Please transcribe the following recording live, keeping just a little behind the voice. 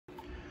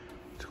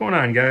going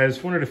on,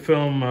 guys? Wanted to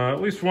film at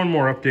least one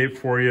more update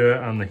for you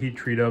on the heat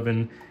treat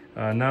oven.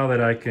 Now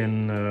that I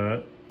can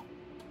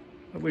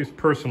at least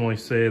personally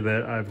say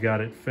that I've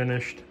got it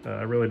finished.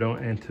 I really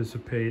don't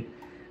anticipate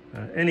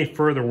any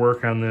further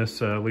work on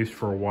this, at least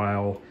for a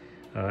while.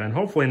 And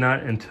hopefully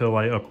not until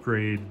I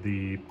upgrade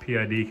the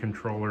PID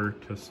controller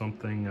to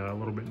something a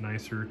little bit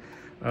nicer.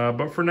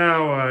 But for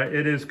now,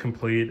 it is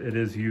complete, it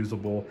is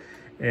usable.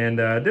 And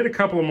did a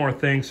couple of more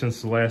things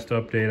since the last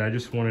update. I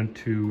just wanted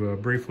to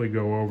briefly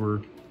go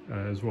over,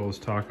 as well as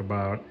talk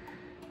about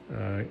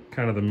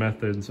kind of the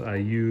methods I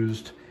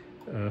used,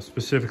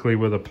 specifically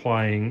with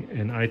applying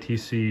an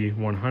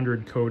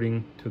ITC100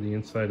 coating to the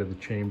inside of the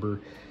chamber.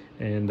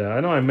 And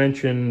I know I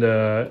mentioned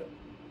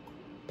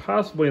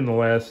possibly in the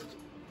last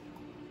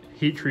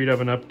heat treat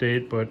oven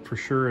update, but for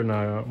sure in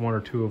one or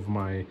two of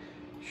my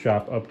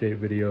shop update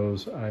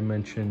videos, I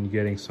mentioned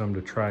getting some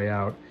to try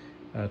out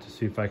to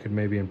see if I could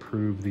maybe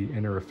improve the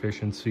inner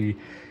efficiency.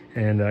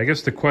 And I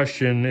guess the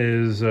question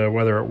is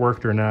whether it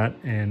worked or not,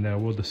 and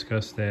we'll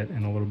discuss that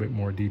in a little bit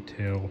more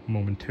detail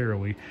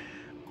momentarily.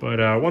 But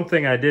one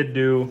thing I did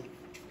do,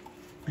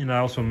 and I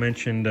also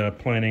mentioned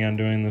planning on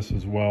doing this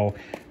as well,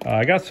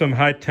 I got some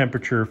high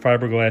temperature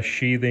fiberglass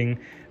sheathing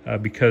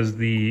because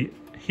the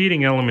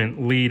heating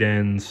element lead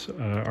ends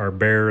are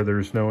bare.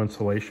 There's no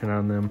insulation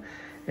on them,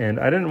 and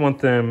I didn't want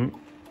them,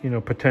 you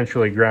know,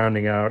 potentially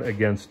grounding out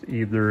against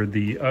either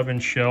the oven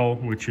shell,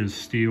 which is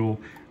steel,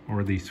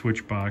 or the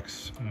switch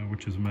box,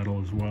 which is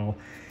metal as well.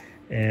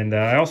 And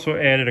I also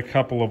added a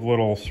couple of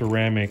little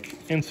ceramic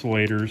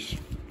insulators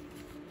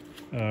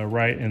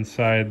right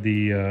inside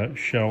the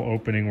shell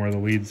opening where the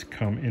leads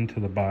come into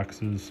the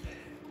boxes,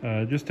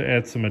 just to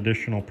add some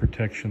additional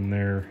protection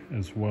there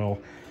as well.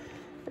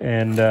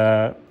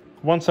 And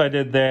once I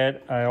did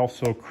that, I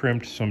also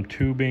crimped some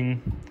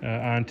tubing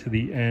onto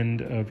the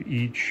end of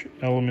each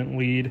element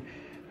lead.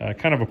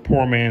 Kind of a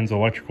poor man's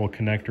electrical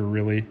connector,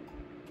 really.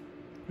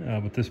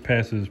 But this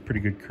passes pretty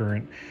good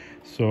current.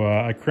 So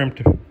I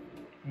crimped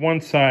one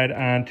side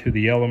onto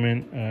the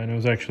element, and it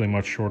was actually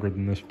much shorter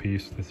than this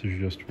piece. This is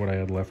just what I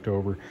had left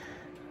over.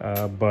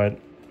 But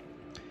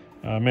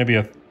maybe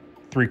a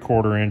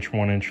 3/4 inch,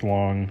 1 inch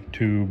long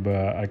tube.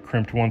 I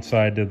crimped one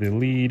side to the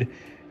lead,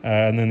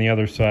 and then the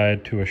other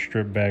side to a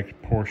strip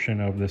back portion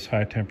of this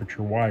high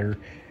temperature wire.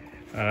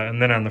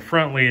 And then on the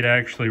front lead, I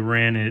actually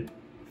ran it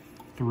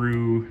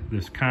through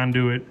this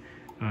conduit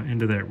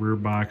into that rear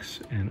box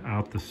and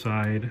out the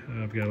side.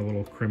 I've got a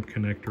little crimp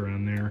connector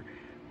on there,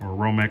 or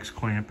Romex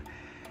clamp.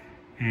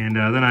 And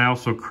then I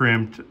also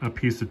crimped a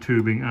piece of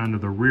tubing onto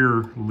the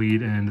rear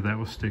lead end that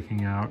was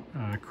sticking out.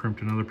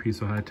 Crimped another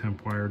piece of high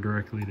temp wire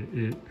directly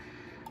to it.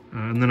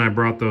 And then I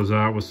brought those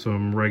out with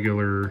some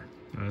regular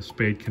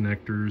spade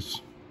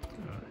connectors,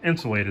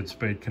 insulated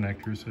spade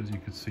connectors, as you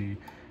can see,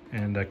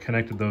 and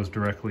connected those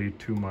directly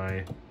to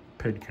my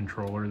PID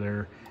controller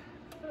there.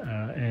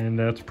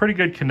 And it's a pretty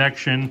good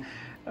connection.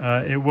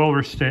 It will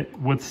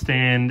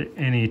withstand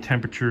any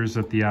temperatures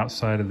that the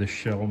outside of the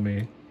shell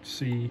may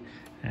see.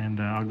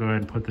 And I'll go ahead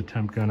and put the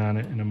temp gun on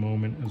it in a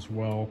moment as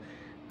well.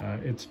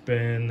 It's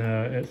been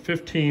at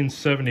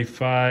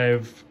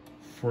 1575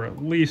 for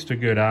at least a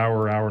good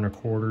hour, hour and a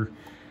quarter.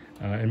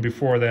 And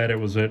before that, it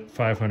was at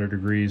 500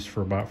 degrees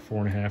for about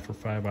 4.5 or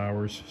 5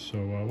 hours. So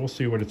we'll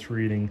see what it's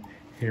reading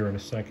here in a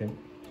second.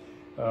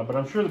 But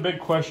I'm sure the big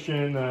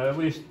question, at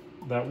least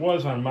that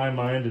was on my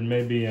mind and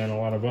maybe on a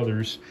lot of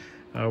others,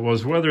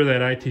 was whether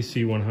that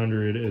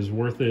ITC100 is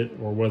worth it,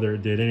 or whether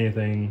it did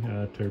anything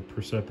to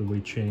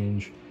perceptibly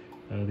change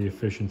the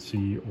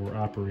efficiency or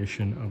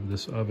operation of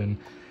this oven.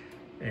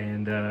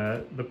 And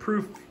the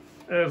proof,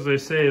 as they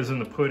say, is in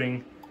the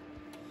pudding.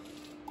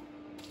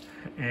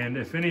 And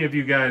if any of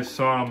you guys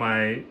saw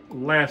my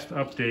last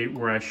update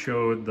where I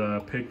showed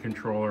the PID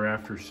controller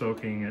after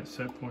soaking at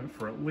set point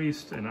for at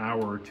least an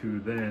hour or two,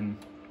 then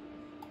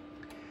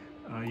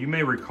you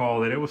may recall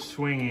that it was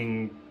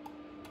swinging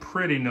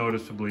pretty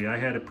noticeably. I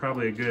had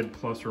probably a good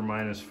plus or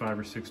minus 5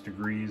 or 6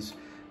 degrees,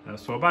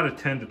 so about a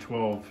 10 to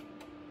 12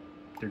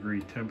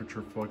 degree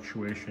temperature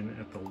fluctuation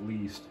at the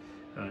least,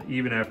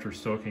 even after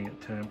soaking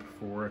at temp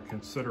for a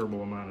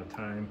considerable amount of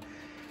time.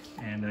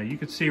 And you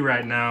can see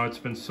right now it's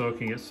been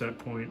soaking at set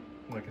point,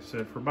 like I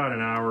said, for about an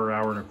hour,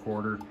 hour and a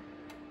quarter,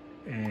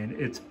 and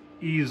it's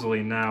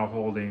easily now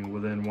holding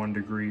within 1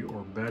 degree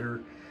or better.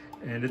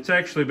 And it's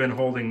actually been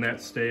holding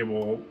that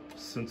stable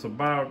since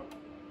about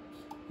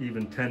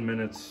even 10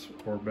 minutes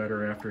or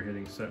better after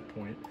hitting set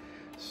point.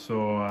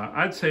 So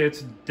I'd say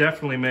it's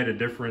definitely made a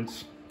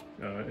difference.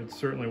 It's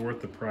certainly worth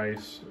the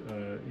price,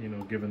 you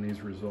know, given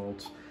these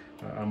results.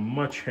 I'm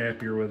much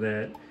happier with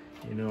that.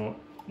 You know,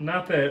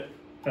 not that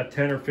a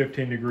 10 or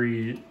 15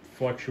 degree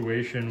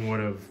fluctuation would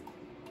have,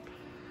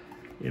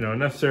 you know,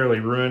 necessarily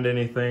ruined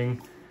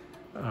anything,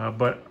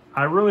 but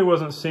I really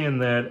wasn't seeing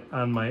that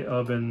on my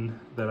oven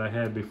that I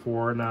had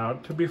before. Now,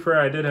 to be fair,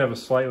 I did have a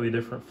slightly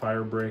different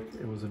fire brick.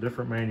 It was a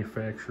different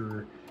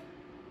manufacturer.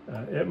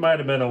 It might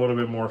have been a little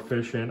bit more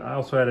efficient. I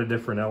also had a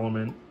different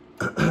element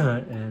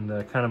and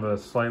kind of a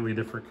slightly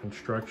different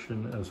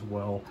construction as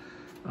well.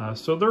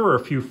 So there were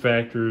a few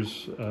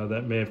factors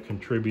that may have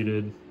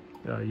contributed.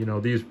 You know,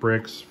 these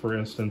bricks, for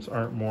instance,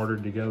 aren't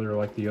mortared together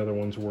like the other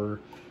ones were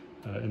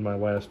in my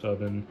last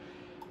oven.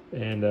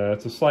 And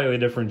it's a slightly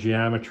different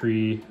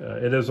geometry.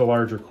 It is a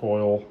larger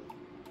coil.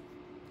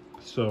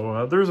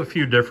 So there's a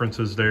few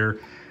differences there.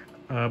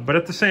 But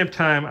at the same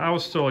time, I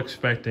was still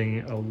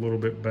expecting a little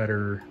bit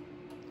better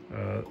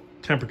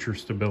temperature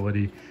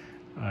stability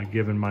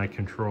given my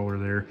controller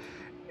there.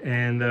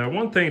 And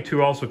one thing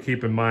to also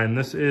keep in mind,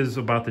 this is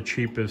about the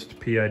cheapest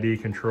PID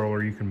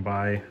controller you can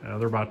buy.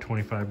 They're about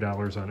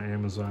 $25 on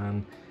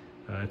Amazon.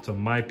 It's a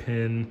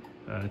MyPin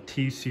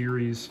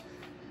T-Series.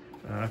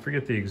 I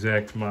forget the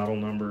exact model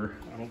number.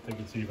 I don't think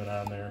it's even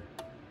on there.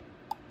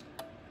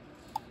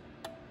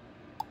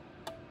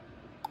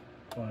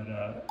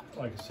 But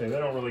like I say, they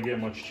don't really get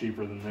much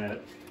cheaper than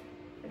that.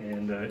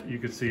 And you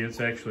can see it's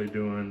actually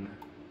doing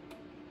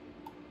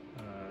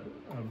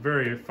a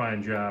very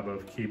fine job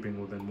of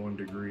keeping within 1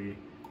 degree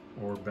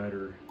or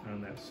better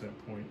on that set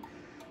point.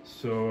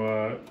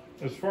 So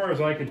as far as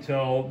I can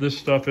tell, this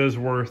stuff is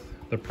worth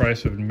the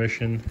price of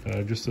admission.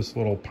 Just this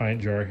little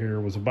pint jar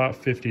here was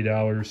about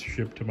 $50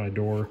 shipped to my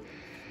door.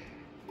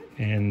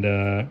 And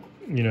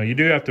you know, you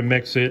do have to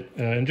mix it.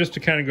 And just to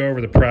kind of go over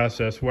the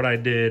process, what I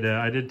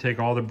did take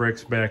all the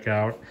bricks back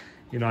out.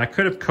 You know, I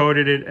could have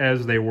coated it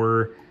as they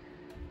were.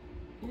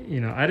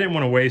 You know, I didn't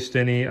want to waste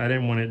any. I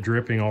didn't want it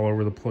dripping all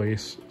over the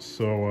place.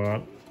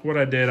 So what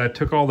I did, I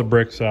took all the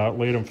bricks out,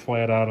 laid them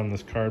flat out on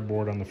this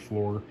cardboard on the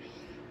floor.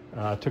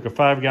 Took a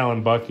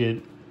 5-gallon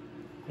bucket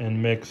and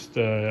mixed,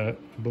 I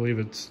believe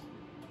it's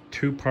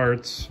 2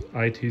 parts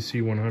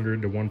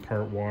ITC100 to 1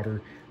 part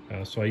water.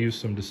 So I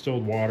used some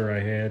distilled water I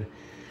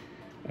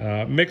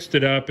had. Mixed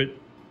it up. It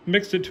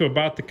mixed it to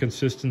about the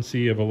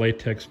consistency of a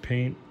latex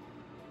paint.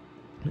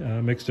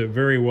 Mixed it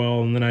very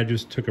well, and then I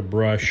just took a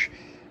brush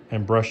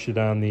and brushed it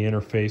on the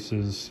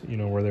interfaces, you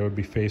know, where they would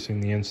be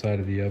facing the inside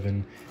of the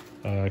oven.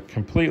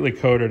 Completely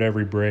coated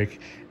every brick,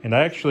 and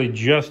I actually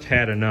just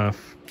had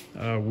enough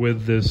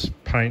with this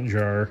pint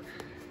jar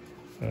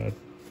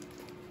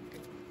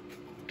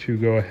to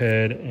go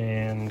ahead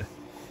and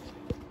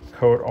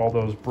coat all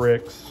those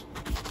bricks.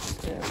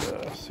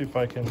 And see if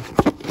I can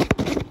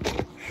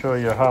show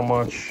you how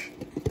much.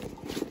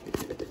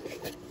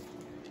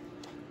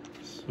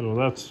 So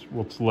that's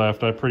what's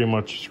left. I pretty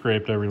much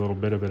scraped every little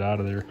bit of it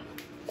out of there.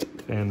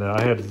 And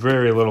I had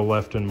very little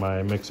left in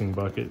my mixing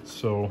bucket.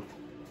 So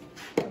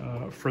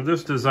for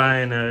this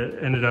design,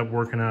 it ended up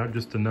working out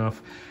just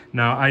enough.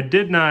 Now, I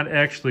did not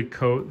actually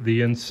coat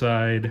the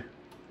inside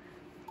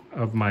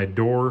of my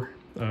door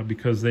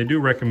because they do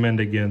recommend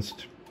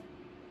against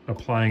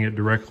applying it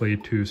directly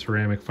to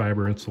ceramic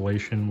fiber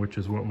insulation, which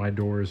is what my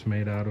door is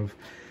made out of.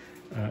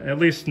 At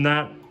least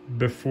not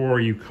before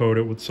you coat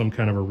it with some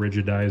kind of a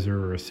rigidizer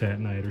or a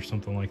satinite or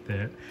something like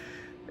that.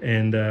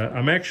 And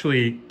I'm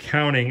actually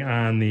counting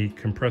on the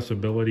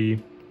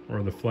compressibility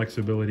or the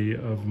flexibility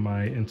of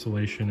my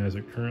insulation as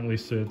it currently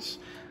sits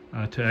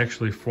to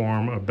actually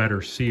form a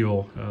better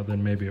seal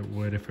than maybe it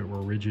would if it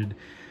were rigid.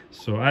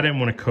 So I didn't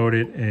want to coat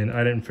it, and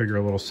I didn't figure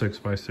a little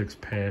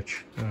 6x6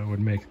 patch would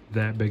make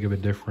that big of a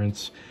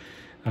difference.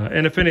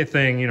 And if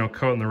anything, you know,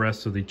 coating the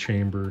rest of the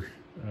chamber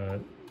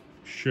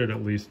should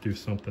at least do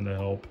something to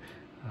help.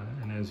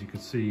 And as you can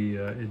see,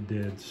 it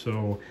did.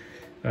 So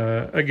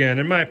again,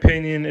 in my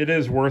opinion, it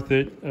is worth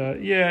it.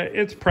 Yeah,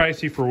 it's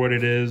pricey for what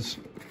it is.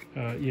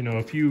 You know,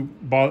 if you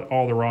bought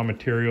all the raw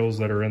materials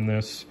that are in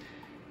this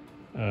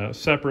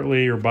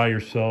separately or by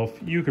yourself,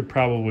 you could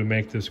probably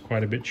make this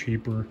quite a bit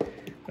cheaper.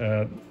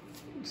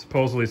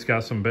 Supposedly it's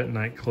got some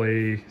bentonite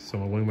clay,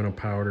 some aluminum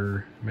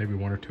powder, maybe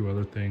 1 or 2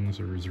 other things,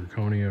 or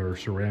zirconia or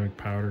ceramic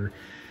powder.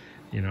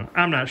 You know,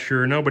 I'm not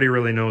sure. Nobody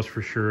really knows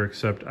for sure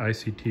except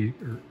ITC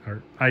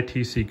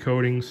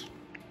coatings.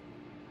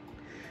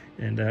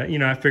 And, you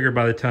know, I figured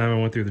by the time I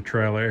went through the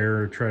trial and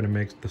error, trying to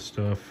make the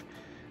stuff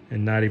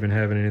and not even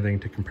having anything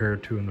to compare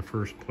it to in the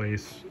first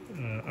place,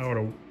 I would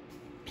have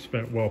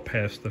spent well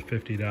past the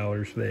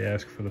 $50 they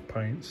ask for the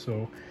pint.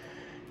 So,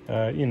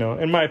 you know,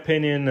 in my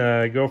opinion,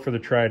 go for the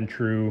tried and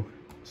true.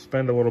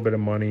 Spend a little bit of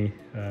money.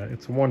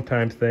 It's a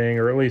one-time thing,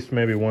 or at least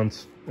maybe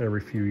once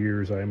every few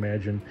years, I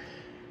imagine.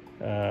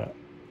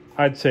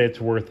 I'd say it's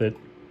worth it.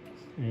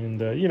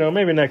 And, you know,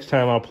 maybe next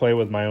time I'll play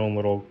with my own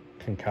little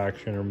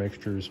concoction or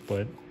mixtures.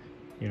 But,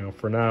 you know,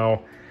 for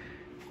now,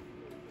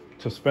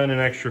 to spend an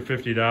extra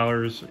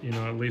 $50, you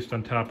know, at least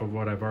on top of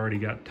what I've already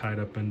got tied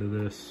up into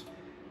this,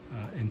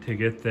 and to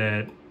get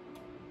that,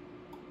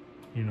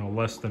 you know,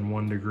 less than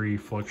 1 degree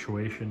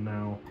fluctuation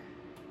now,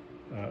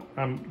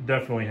 I'm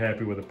definitely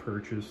happy with the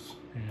purchase.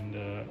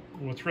 And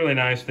what's really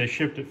nice, they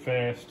shipped it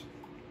fast,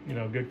 you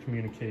know, good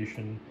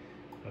communication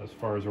as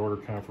far as order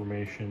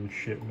confirmation,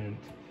 shipment,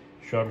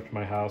 showed up to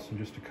my house in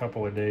just a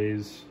couple of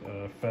days.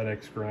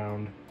 FedEx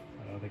ground,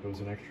 I think it was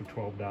an extra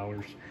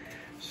 $12.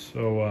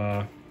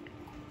 So,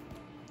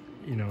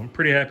 you know, I'm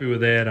pretty happy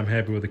with that. I'm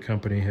happy with the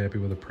company, happy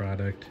with the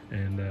product,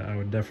 and I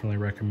would definitely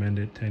recommend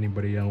it to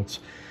anybody else.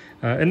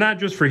 And not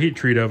just for heat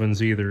treat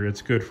ovens either.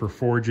 It's good for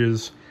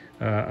forges.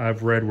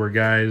 I've read where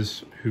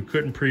guys who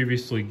couldn't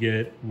previously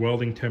get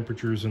welding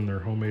temperatures in their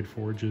homemade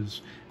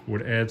forges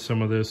would add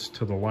some of this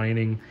to the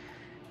lining,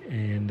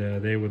 and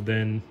they would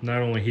then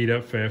not only heat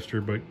up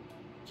faster, but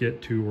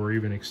get to or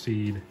even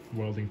exceed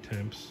welding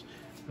temps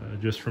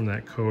just from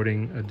that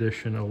coating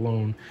addition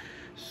alone.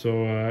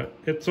 So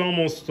it's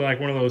almost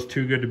like one of those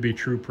too good to be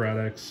true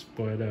products,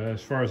 but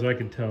as far as I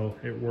can tell,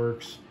 it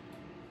works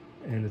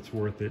and it's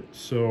worth it.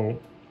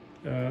 So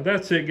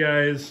that's it,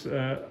 guys.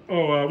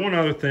 One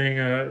other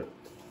thing.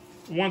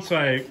 Once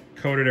I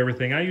coated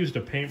everything, I used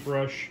a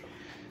paintbrush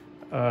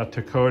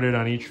to coat it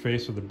on each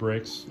face of the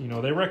bricks. You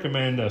know, they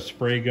recommend a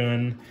spray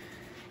gun.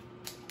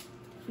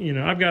 You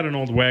know, I've got an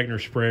old Wagner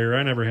sprayer.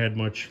 I never had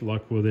much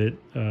luck with it.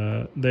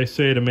 They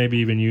say to maybe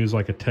even use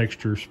like a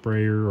texture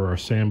sprayer or a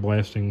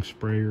sandblasting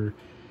sprayer.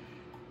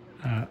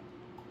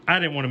 I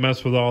didn't want to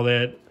mess with all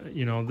that.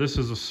 You know, this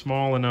is a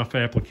small enough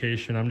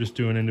application. I'm just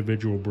doing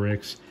individual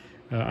bricks.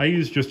 I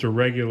use just a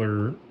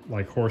regular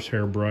like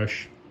horsehair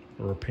brush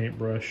or a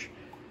paintbrush.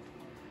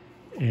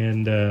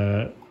 And,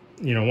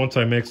 you know, once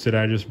I mixed it,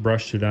 I just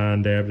brushed it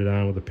on, dabbed it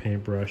on with a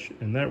paintbrush,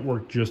 and that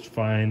worked just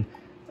fine.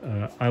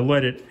 I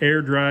let it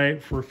air dry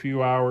for a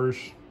few hours,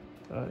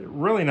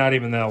 really not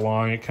even that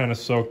long. It kind of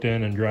soaked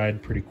in and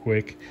dried pretty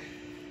quick.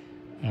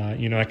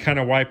 You know, I kind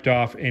of wiped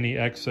off any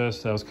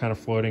excess that was kind of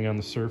floating on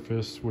the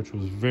surface, which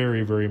was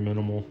very, very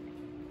minimal.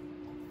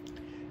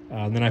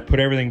 Then I put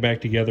everything back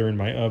together in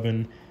my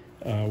oven,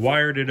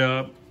 wired it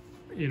up,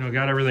 you know,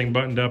 got everything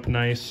buttoned up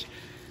nice.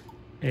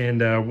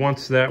 And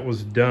once that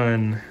was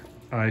done,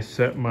 I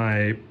set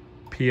my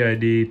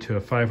PID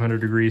to 500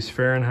 degrees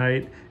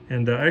Fahrenheit,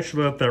 and I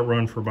actually let that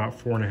run for about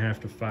 4.5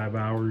 to 5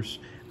 hours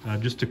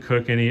just to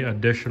cook any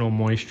additional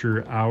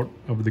moisture out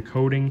of the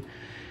coating.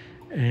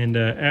 And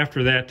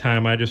after that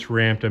time, I just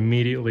ramped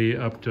immediately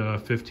up to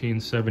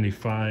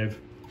 1575.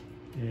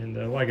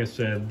 And like I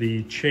said,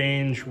 the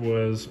change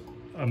was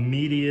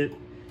immediate.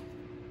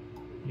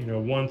 You know,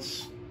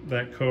 once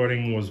that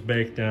coating was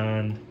baked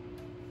on,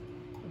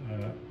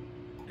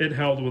 it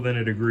held within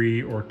a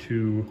degree or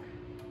two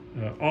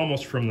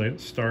almost from the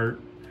start,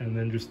 and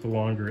then just the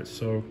longer it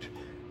soaked.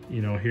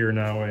 You know, here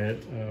now at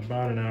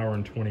about 1 hour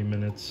and 20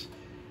 minutes,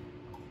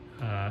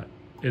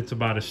 it's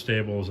about as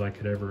stable as I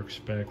could ever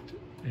expect.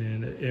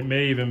 And it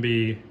may even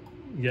be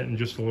getting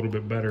just a little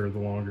bit better the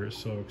longer it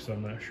soaks,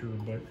 I'm not sure.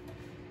 But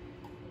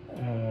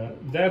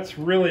that's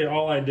really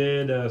all I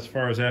did as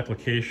far as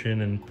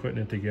application and putting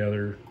it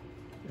together,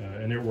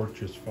 and it worked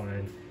just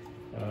fine.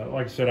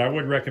 Like I said, I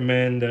would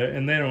recommend,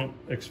 and they don't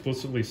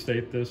explicitly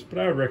state this, but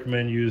I would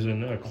recommend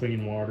using a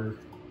clean water.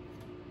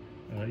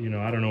 You know,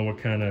 I don't know what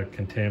kind of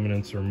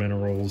contaminants or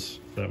minerals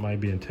that might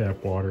be in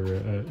tap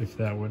water, if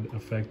that would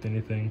affect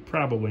anything.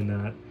 Probably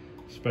not,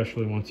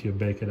 especially once you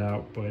bake it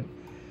out. But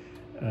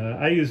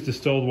I use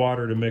distilled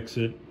water to mix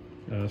it.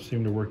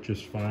 Seemed to work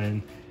just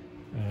fine.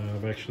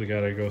 I've actually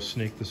got to go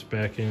sneak this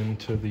back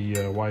into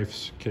the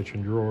wife's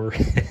kitchen drawer.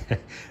 This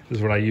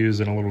is what I use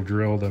in a little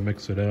drill to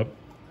mix it up.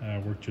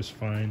 Worked just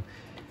fine.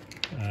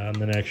 And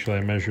then actually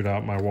I measured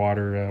out my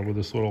water with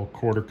this little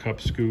 1/4 cup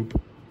scoop.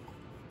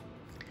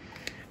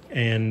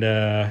 And,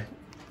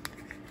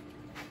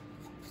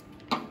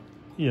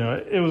 you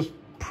know, it was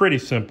pretty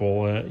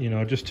simple. You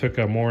know, it just took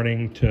a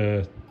morning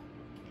to,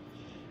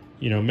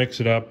 you know, mix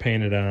it up,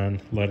 paint it on,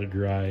 let it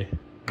dry.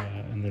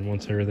 And then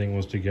once everything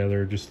was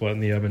together, just letting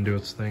the oven do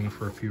its thing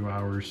for a few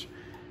hours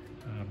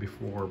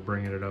before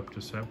bringing it up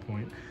to set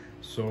point.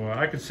 So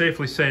I could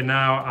safely say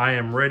now I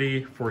am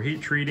ready for heat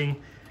treating.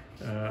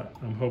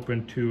 I'm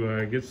hoping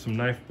to get some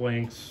knife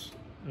blanks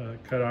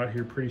cut out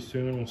here pretty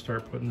soon. We'll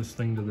start putting this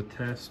thing to the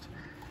test.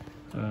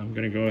 I'm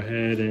gonna go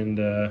ahead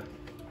and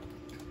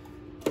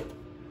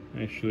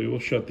actually we'll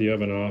shut the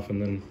oven off, and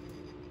then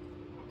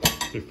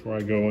before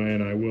I go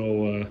in, I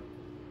will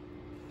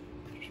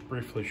just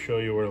briefly show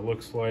you what it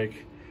looks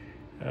like.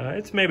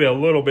 It's maybe a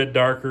little bit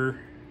darker,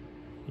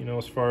 you know,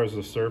 as far as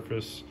the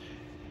surface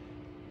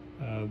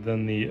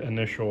than the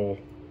initial,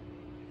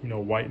 you know,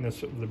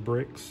 whiteness of the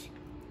bricks,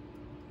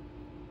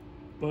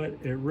 but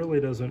it really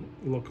doesn't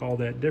look all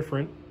that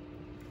different.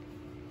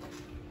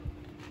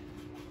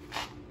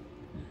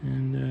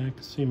 And I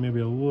can see maybe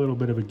a little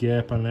bit of a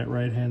gap on that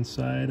right hand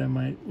side. I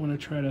might want to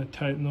try to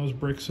tighten those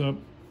bricks up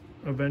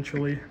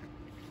eventually.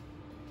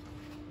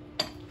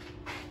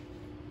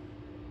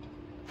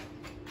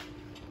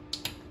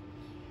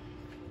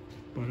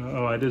 But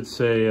oh, I did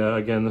say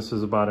again, this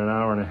is about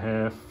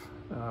 1.5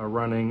 hours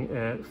running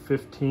at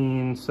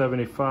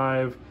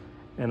 1575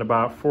 and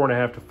about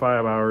 4.5 to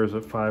 5 hours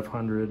at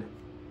 500.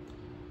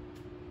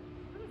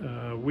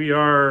 We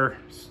are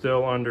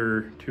still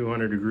under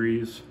 200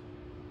 degrees.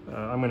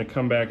 I'm going to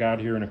come back out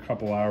here in a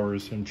couple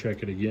hours and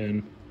check it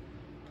again.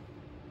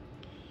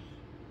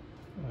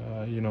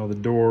 You know, the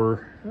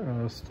door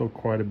is still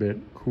quite a bit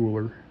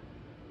cooler,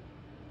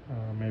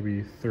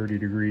 maybe 30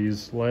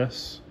 degrees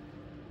less.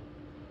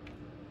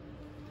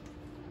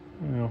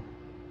 Well,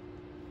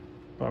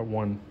 about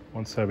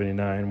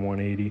 179,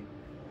 180,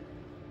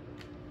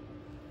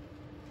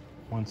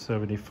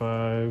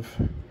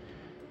 175.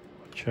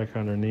 Check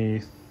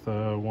underneath.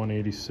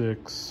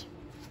 186.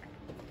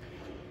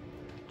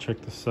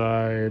 Check the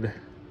side.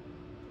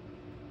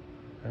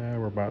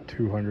 We're about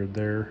 200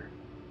 there.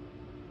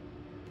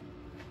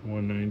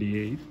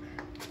 198.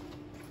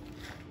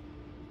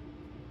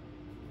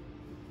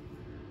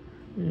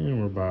 And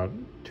we're about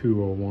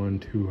 201,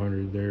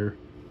 200 there.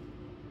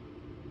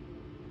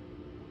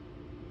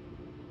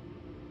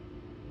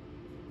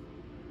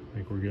 I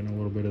think we're getting a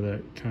little bit of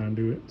that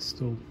conduit.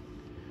 Still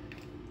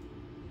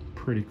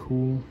pretty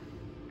cool.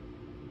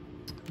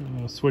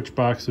 Switch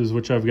boxes,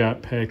 which I've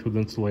got packed with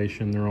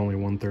insulation, they're only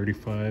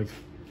 135.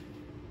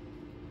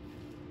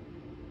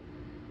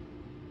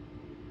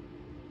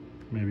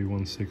 Maybe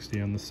 160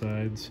 on the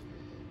sides.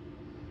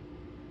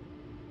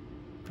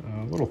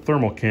 A little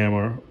thermal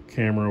camera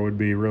would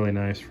be really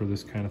nice for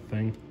this kind of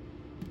thing.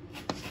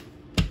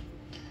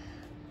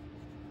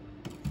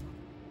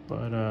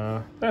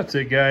 But that's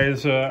it,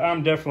 guys.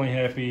 I'm definitely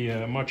happy,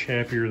 much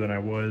happier than I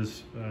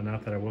was.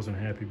 Not that I wasn't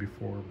happy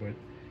before, but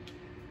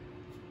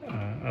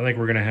I think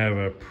we're gonna have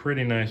a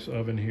pretty nice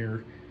oven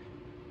here.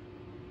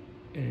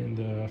 And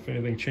if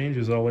anything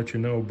changes, I'll let you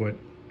know, but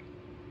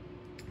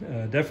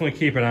definitely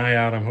keep an eye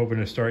out. I'm hoping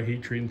to start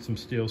heat treating some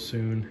steel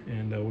soon,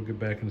 and we'll get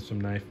back into some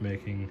knife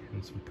making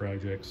and some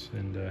projects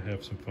and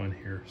have some fun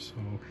here. So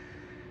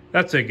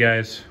that's it,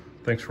 guys.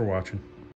 Thanks for watching.